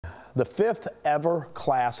The 5th ever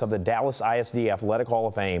class of the Dallas ISD Athletic Hall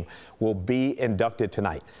of Fame will be inducted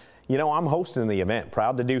tonight. You know, I'm hosting the event,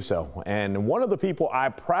 proud to do so. And one of the people I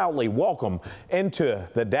proudly welcome into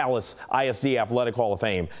the Dallas ISD Athletic Hall of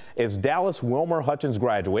Fame is Dallas Wilmer Hutchins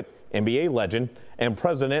graduate, NBA legend, and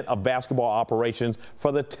president of basketball operations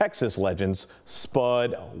for the Texas Legends,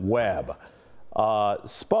 Spud Webb.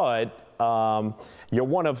 Spud, you're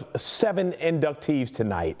one of 7 inductees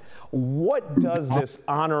tonight. What does this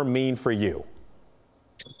honor mean for you?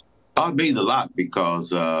 It means a lot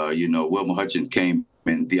because, you know, Wilmer Hutchins came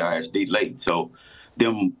in the ISD late. So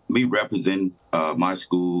me representing my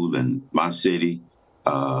school and my city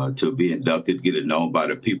to be inducted, get it known by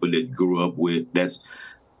the people that grew up with,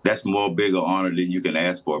 that's more bigger honor than you can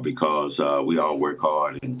ask for because we all work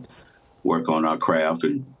hard and work on our craft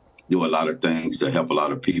and do a lot of things to help a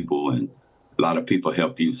lot of people, and a lot of people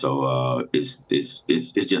help you. So it's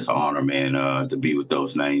just an honor, man, to be with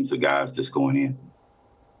those names, the guys that's going in.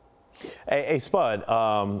 Hey, Spud,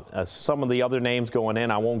 some of the other names going in,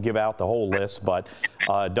 I won't give out the whole list, but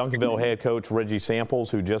Duncanville head coach Reggie Samples,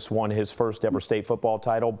 who just won his first ever state football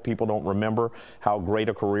title. People don't remember how great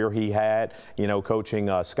a career he had, you know, coaching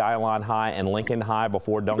Skyline High and Lincoln High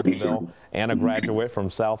before Duncanville, and a graduate from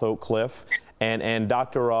South Oak Cliff. And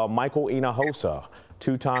Dr. Michael Hinojosa,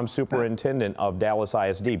 2-time superintendent of Dallas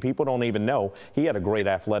ISD. People don't even know he had a great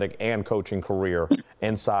athletic and coaching career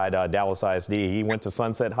inside Dallas ISD. He went to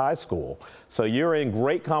Sunset High School. So you're in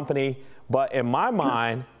great company, but in my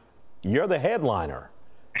mind, you're the headliner.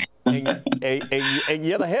 And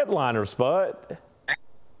you're the headliner, Spud.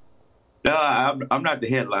 No, I'm not the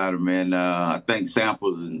headliner, man. I think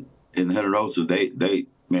Samples and Hinojosa,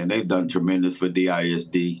 they've done tremendous for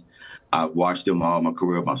DISD. I've watched them all my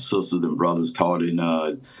career. My sisters and brothers taught in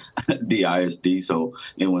DISD. So,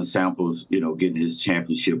 and when Samples, you know, getting his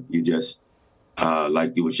championship, you just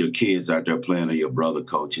like it was your kids out there playing or your brother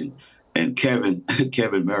coaching. And Kevin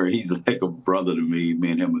Murray, he's like a brother to me.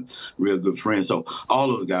 Me and him are real good friends. So all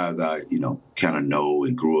those guys I, you know, kind of know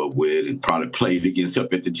and grew up with and probably played against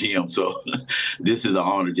up at the gym. So this is an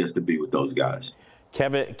honor just to be with those guys.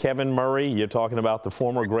 Kevin Murray, you're talking about the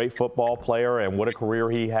former great football player and what a career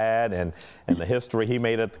he had and the history he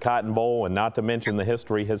made at the Cotton Bowl, and not to mention the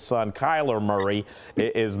history his son Kyler Murray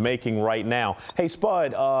is making right now. Hey,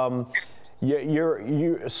 Spud,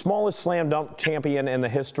 you're smallest slam dunk champion in the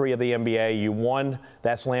history of the NBA. You won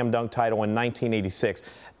that slam dunk title in 1986.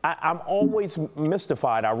 I'm always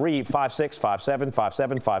mystified. I read 5'6", 5'7",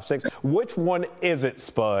 5'7", 5'6". Which one is it,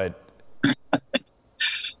 Spud?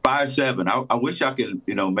 5'7". I wish I could,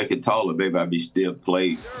 you know, make it taller. Maybe I'd be still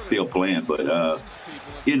playing. But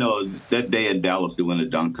you know, that day in Dallas to win the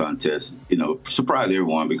dunk contest, you know, surprised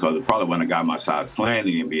everyone because it probably wasn't a guy my size playing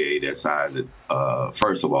the NBA that size.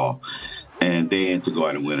 First of all, and then to go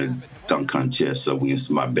out and win a dunk contest against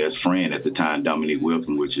my best friend at the time, Dominique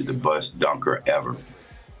Wilson, which is the best dunker ever.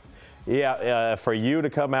 Yeah, for you to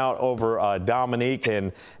come out over Dominique,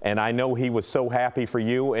 and I know he was so happy for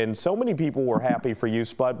you, and so many people were happy for you,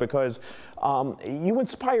 Spud, because you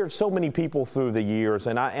inspired so many people through the years,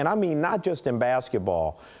 and I mean not just in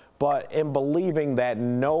basketball, but in believing that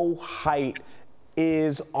no height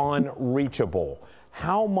is unreachable.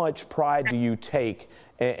 How much pride do you take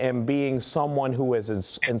in being someone who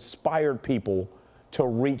has inspired people to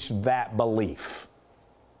reach that belief?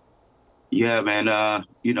 Yeah, man,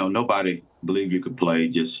 you know, nobody believed you could play,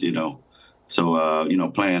 just, you know, so, you know,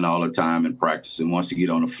 playing all the time and practicing. Once you get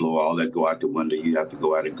on the floor, all that go out the window. You have to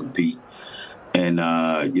go out and compete. And,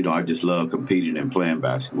 you know, I just love competing and playing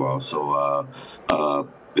basketball. So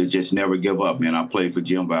it just never give up, man. I played for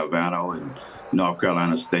Jim Valvano and North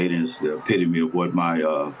Carolina State, and it's the epitome of what my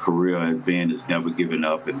career has been, is never giving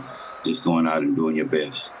up and just going out and doing your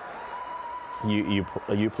best.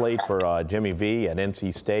 You played for Jimmy V at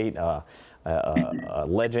NC State, a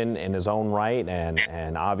legend in his own right,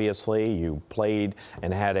 and obviously you played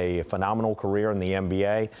and had a phenomenal career in the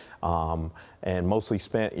NBA, and mostly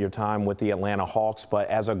spent your time with the Atlanta Hawks. But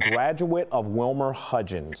as a graduate of Wilmer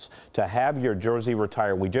Hutchins, to have your jersey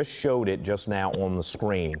retired, we just showed it just now on the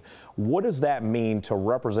screen. What does that mean to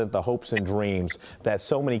represent the hopes and dreams that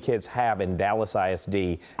so many kids have in Dallas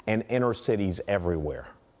ISD and inner cities everywhere?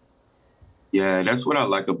 Yeah, that's what I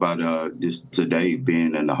like about this today,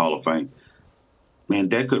 being in the Hall of Fame. Man,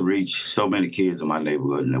 that could reach so many kids in my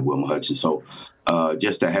neighborhood in the Wilmer Hutchins. So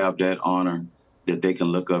just to have that honor that they can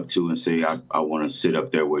look up to and say, I want to sit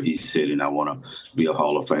up there where he's sitting. I want to be a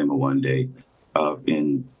Hall of Famer one day.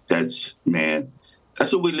 And that's, man,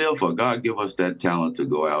 that's what we live for. God give us that talent to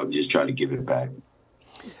go out and just try to give it back.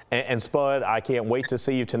 And Spud, I can't wait to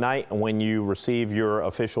see you tonight when you receive your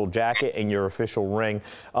official jacket and your official ring.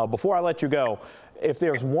 Before I let you go, if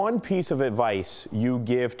there's one piece of advice you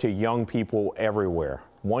give to young people everywhere,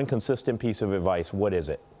 one consistent piece of advice, what is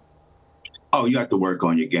it? Oh, you have to work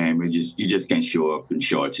on your game. You just can't show up in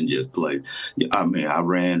shorts and just play. I mean, I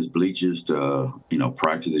ran bleachers to,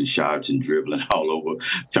 practicing shots and dribbling all over,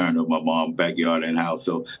 turning up my mom's backyard and house.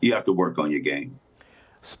 So you have to work on your game.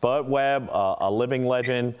 Spud Webb, a living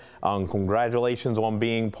legend. Congratulations on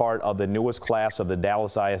being part of the newest class of the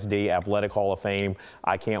Dallas ISD Athletic Hall of Fame.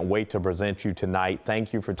 I can't wait to present you tonight.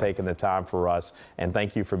 Thank you for taking the time for us, and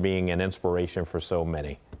thank you for being an inspiration for so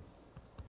many.